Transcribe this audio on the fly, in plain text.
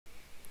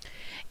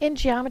In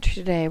geometry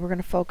today, we're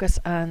going to focus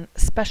on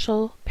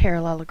special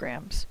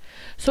parallelograms.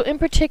 So in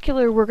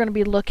particular, we're going to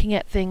be looking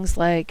at things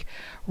like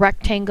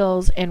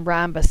rectangles and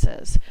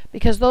rhombuses,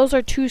 because those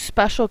are two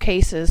special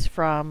cases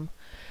from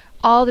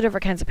all the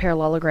different kinds of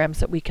parallelograms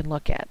that we can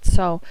look at.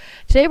 So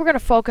today we're going to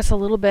focus a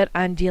little bit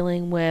on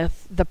dealing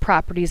with the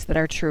properties that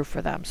are true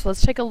for them. So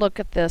let's take a look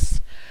at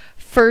this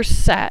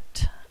first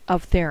set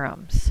of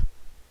theorems.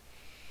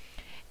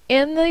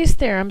 In these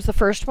theorems, the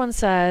first one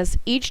says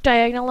each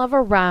diagonal of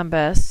a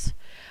rhombus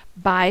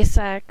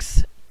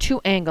bisects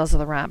two angles of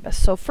the rhombus.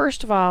 So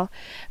first of all,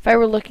 if I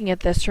were looking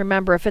at this,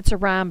 remember if it's a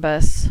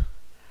rhombus,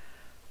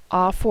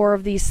 all four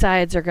of these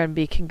sides are going to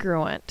be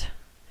congruent,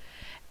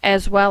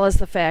 as well as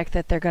the fact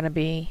that they're going to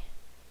be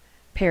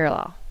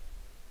parallel.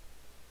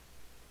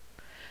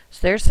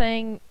 So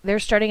they're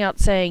starting out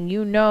saying,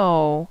 you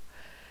know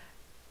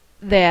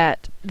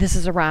that this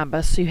is a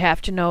rhombus, so you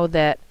have to know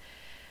that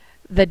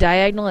the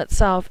diagonal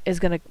itself is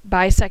going to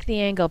bisect the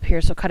angle up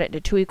here, so cut it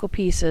into two equal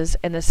pieces,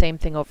 and the same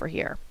thing over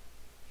here.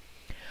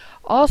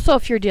 Also,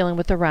 if you're dealing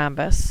with a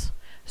rhombus,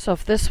 so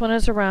if this one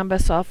is a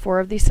rhombus, all four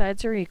of these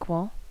sides are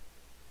equal,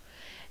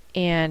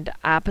 and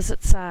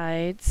opposite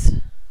sides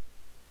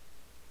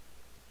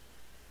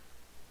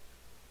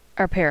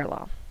are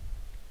parallel.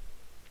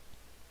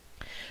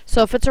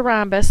 So if it's a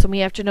rhombus, then we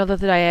have to know that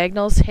the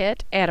diagonals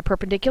hit at a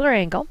perpendicular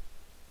angle.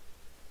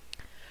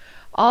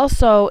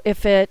 Also,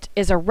 if it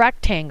is a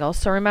rectangle,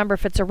 so remember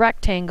if it's a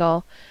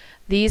rectangle,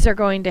 these are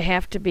going to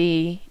have to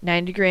be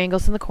 90-degree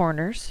angles in the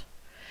corners.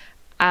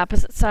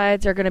 Opposite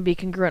sides are going to be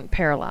congruent and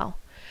parallel.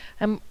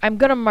 I'm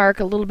going to mark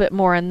a little bit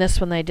more on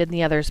this one than I did in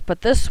the others,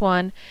 but this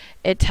one,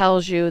 it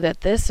tells you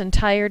that this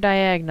entire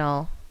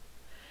diagonal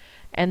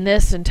and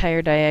this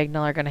entire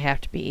diagonal are going to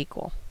have to be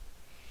equal.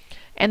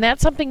 And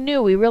that's something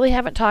new. We really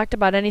haven't talked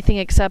about anything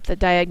except that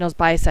diagonals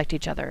bisect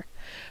each other.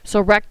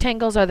 So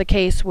rectangles are the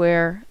case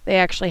where they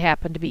actually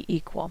happen to be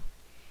equal.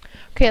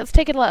 Okay, let's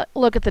take a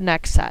look at the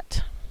next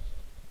set.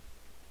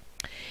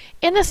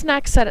 In this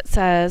next set, it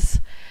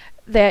says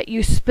that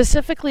you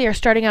specifically are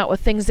starting out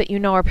with things that you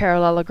know are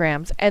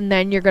parallelograms, and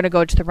then you're going to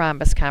go to the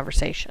rhombus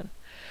conversation.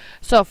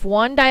 So if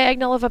one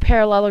diagonal of a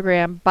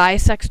parallelogram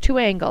bisects two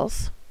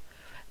angles,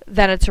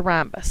 then it's a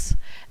rhombus.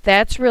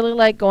 That's really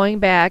like going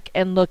back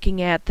and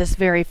looking at this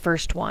very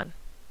first one.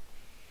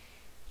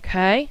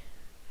 Okay?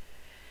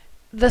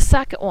 The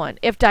second one,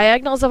 if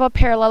diagonals of a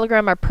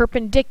parallelogram are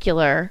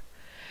perpendicular,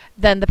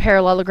 then the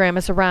parallelogram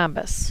is a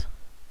rhombus.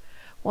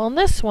 Well, in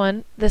this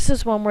one, this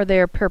is one where they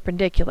are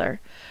perpendicular,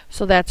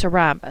 so that's a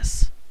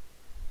rhombus.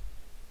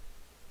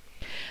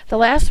 The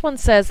last one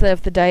says that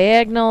if the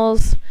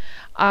diagonals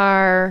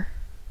are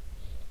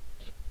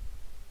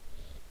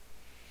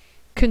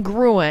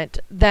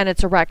congruent, then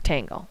it's a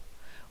rectangle,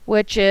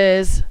 which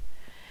is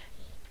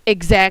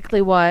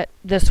exactly what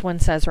this one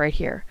says right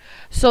here.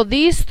 So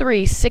these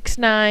three, 6,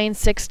 9,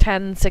 6,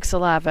 10, 6,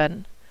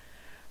 11,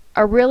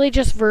 are really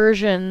just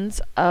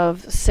versions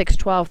of 6,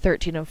 12,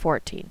 13, and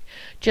 14.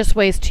 Just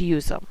ways to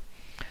use them.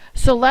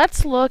 So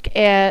let's look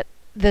at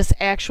this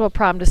actual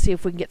problem to see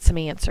if we can get some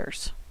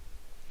answers.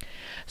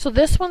 So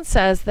this one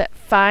says that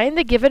find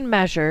the given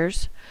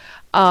measures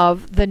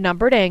of the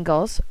numbered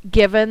angles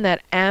given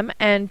that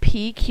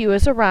MNPQ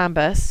is a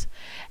rhombus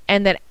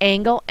and that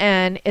angle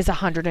N is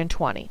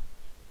 120.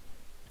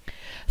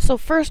 So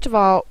first of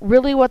all,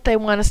 really what they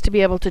want us to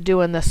be able to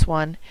do in this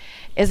one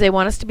is they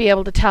want us to be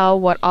able to tell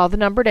what all the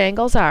numbered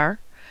angles are.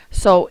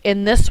 So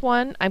in this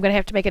one, I'm going to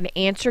have to make an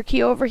answer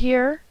key over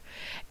here,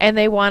 and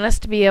they want us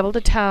to be able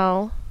to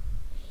tell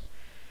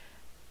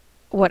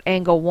what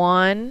angle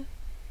 1,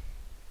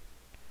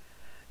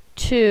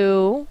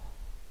 2,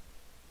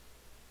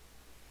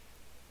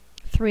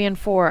 3, and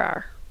 4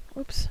 are.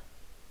 Oops.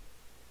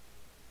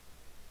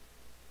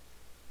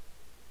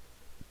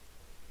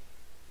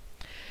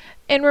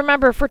 And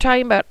remember, if we're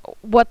talking about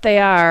what they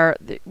are,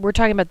 we're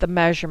talking about the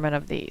measurement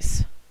of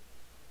these.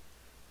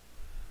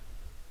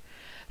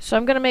 So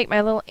I'm going to make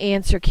my little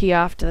answer key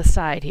off to the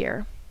side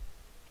here.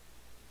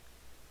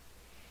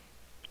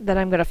 Then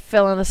I'm going to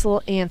fill in this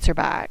little answer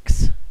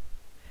box.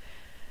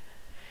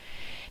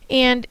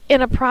 And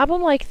in a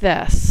problem like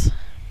this,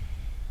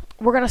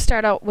 we're going to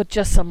start out with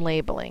just some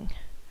labeling.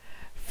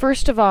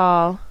 First of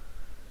all,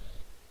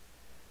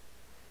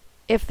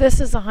 if this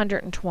is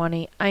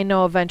 120, I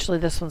know eventually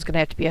this one's going to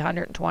have to be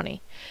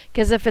 120.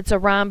 Because if it's a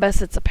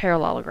rhombus, it's a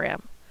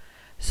parallelogram.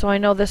 So I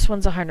know this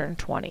one's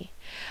 120.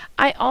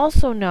 I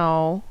also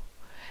know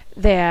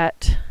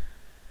that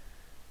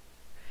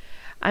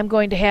I'm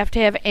going to have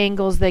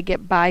angles that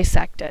get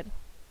bisected.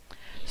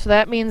 So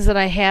that means that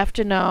I have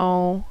to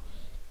know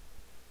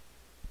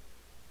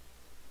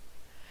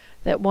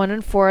that 1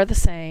 and 4 are the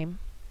same,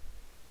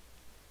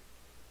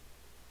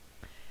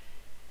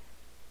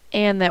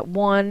 and that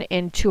 1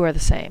 and 2 are the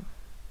same.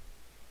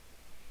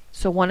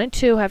 So 1 and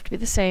 2 have to be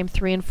the same,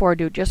 3 and 4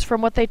 do, just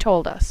from what they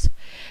told us.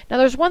 Now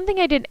there's one thing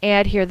I didn't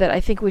add here that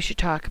I think we should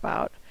talk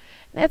about.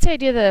 And that's the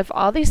idea that if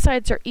all these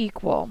sides are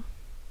equal,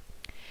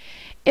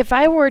 if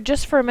I were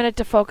just for a minute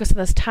to focus on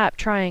this top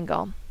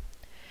triangle,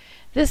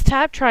 this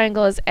top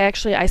triangle is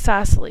actually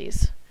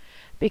isosceles.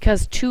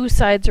 because two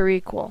sides are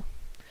equal.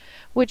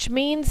 Which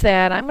means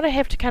that I'm going to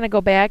have to kind of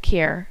go back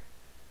here.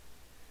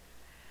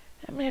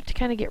 I'm going to have to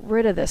kind of get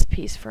rid of this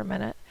piece for a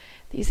minute.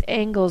 These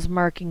angles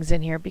markings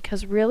in here,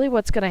 because really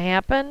what's going to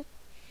happen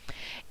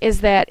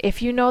is that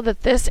if you know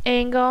that this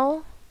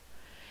angle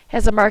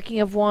has a marking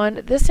of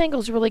 1, this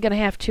angle is really going to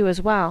have 2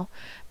 as well.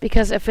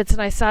 Because if it's an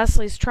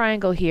isosceles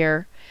triangle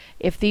here,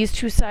 if these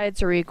two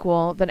sides are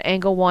equal, then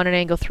angle 1 and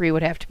angle 3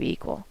 would have to be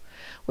equal.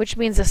 Which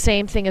means the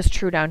same thing is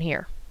true down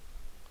here.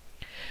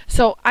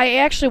 So I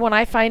actually, when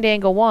I find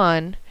angle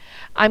 1,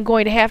 I'm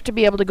going to have to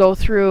be able to go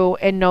through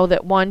and know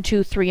that 1,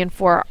 2, 3, and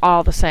 4 are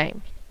all the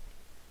same.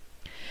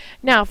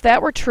 Now, if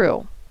that were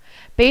true,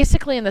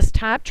 basically in this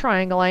top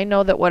triangle, I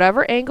know that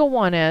whatever angle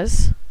 1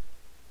 is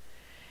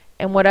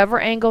and whatever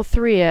angle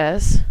 3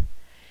 is,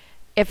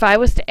 if I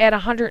was to add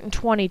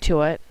 120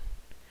 to it,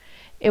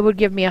 it would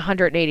give me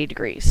 180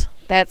 degrees.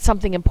 That's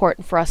something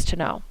important for us to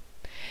know.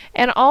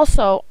 And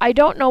also, I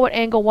don't know what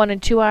angle 1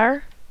 and 2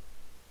 are,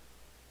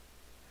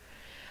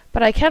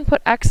 but I can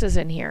put x's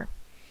in here.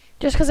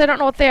 Just because I don't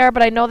know what they are,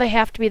 but I know they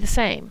have to be the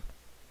same.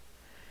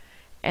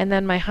 And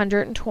then my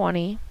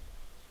 120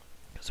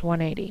 is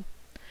 180.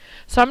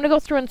 So I'm going to go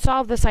through and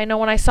solve this. I know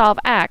when I solve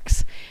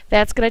x,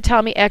 that's going to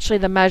tell me actually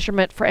the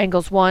measurement for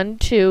angles 1,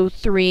 2,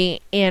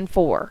 3, and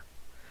 4.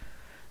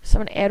 So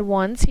I'm going to add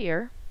 1's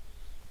here.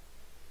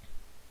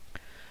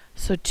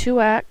 So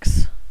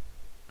 2x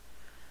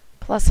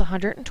plus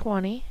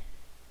 120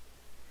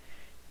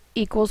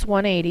 equals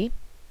 180.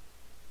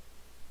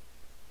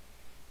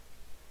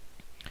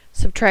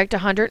 Subtract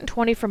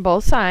 120 from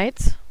both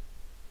sides.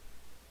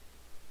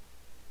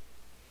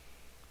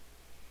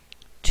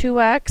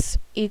 2x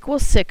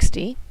equals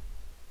 60.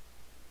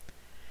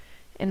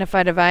 And if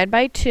I divide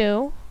by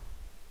 2,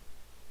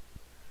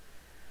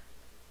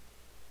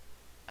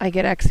 I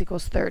get x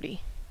equals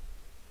 30.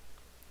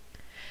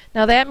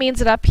 Now that means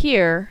that up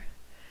here,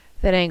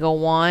 that angle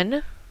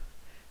 1,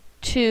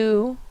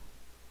 2,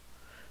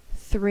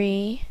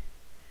 3,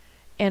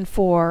 and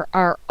 4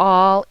 are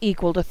all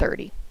equal to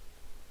 30.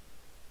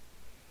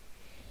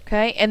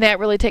 Okay, and that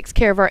really takes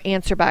care of our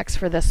answer box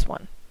for this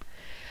one.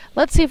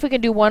 Let's see if we can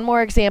do one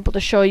more example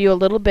to show you a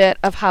little bit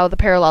of how the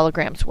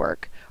parallelograms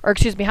work, or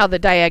excuse me, how the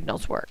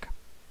diagonals work.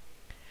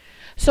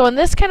 So in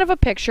this kind of a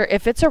picture,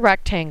 if it's a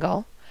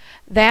rectangle,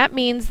 that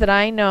means that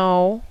I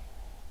know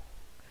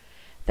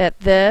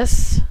that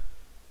this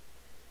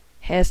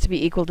has to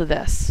be equal to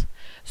this.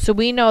 So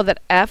we know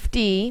that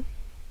FD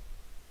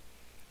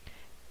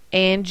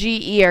and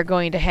GE are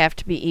going to have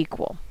to be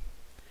equal.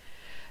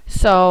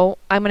 So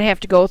I'm going to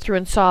have to go through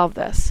and solve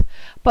this.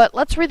 But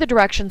let's read the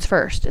directions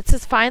first. It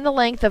says find the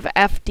length of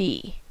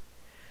FD.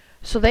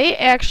 So they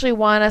actually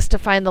want us to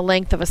find the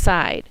length of a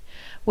side,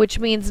 which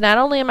means not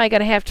only am I going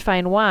to have to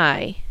find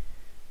Y,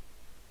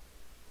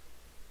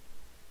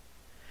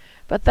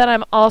 but then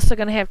I'm also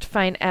going to have to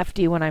find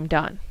FD when I'm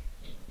done.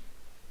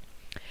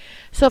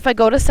 So if I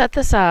go to set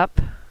this up,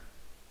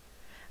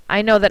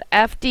 I know that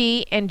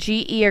FD and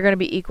GE are going to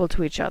be equal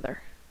to each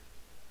other.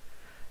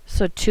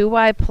 So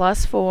 2y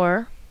plus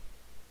 4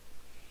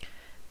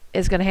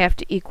 is going to have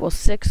to equal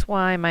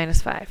 6y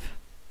minus 5.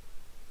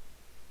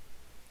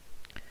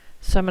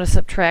 So I'm going to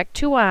subtract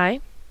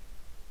 2y.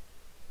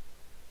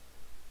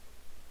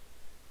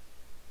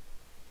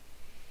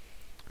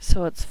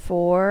 So it's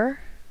 4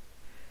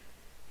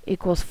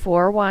 equals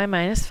 4y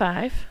minus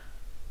 5.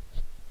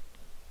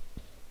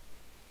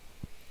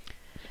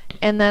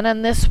 And then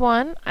on this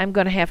one, I'm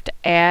going to have to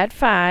add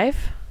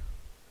 5.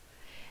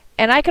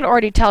 And I can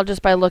already tell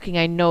just by looking,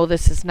 I know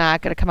this is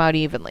not going to come out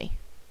evenly.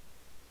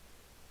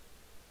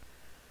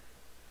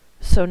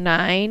 So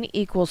 9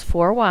 equals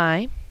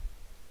 4y.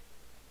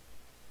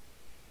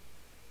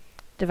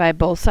 Divide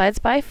both sides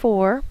by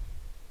 4.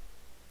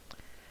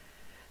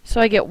 So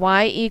I get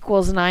y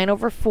equals 9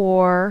 over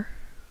 4,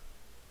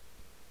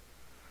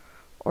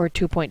 or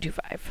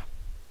 2.25.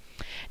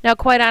 Now,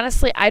 quite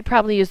honestly, I'd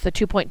probably use the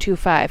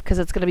 2.25 because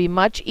it's going to be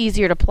much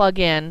easier to plug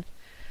in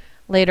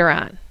later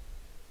on.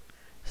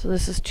 So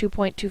this is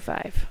 2.25.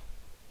 Let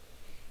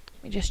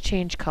me just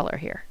change color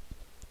here.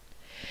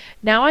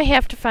 Now I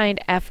have to find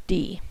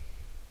FD.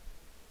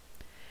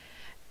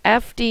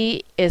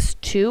 FD is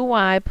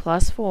 2y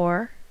plus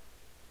 4.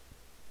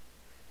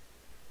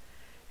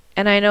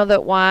 And I know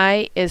that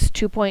y is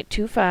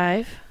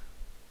 2.25.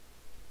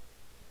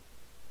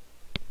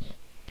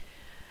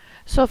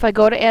 So if I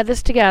go to add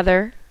this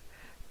together,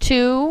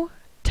 2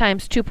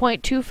 times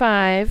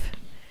 2.25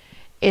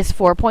 is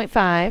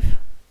 4.5,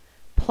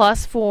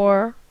 plus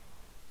 4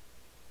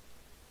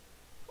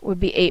 would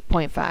be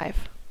 8.5.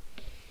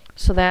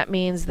 So that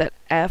means that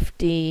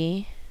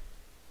FD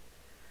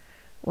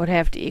would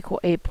have to equal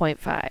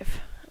 8.5.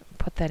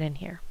 Put that in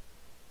here.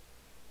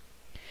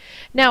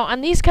 Now,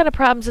 on these kind of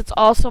problems, it's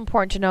also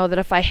important to know that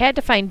if I had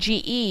to find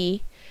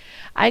GE,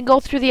 I go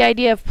through the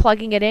idea of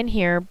plugging it in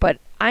here, but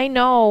I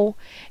know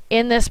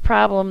in this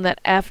problem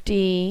that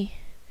FD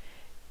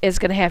is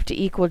going to have to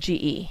equal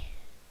GE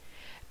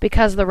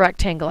because of the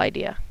rectangle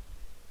idea.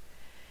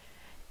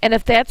 And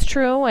if that's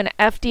true and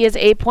FD is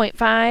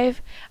 8.5,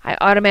 I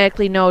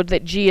automatically know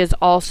that G is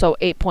also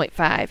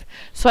 8.5.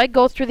 So I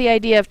go through the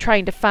idea of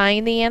trying to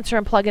find the answer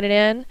and plugging it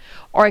in,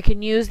 or I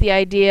can use the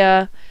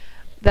idea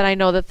that I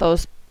know that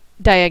those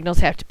diagonals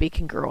have to be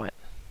congruent.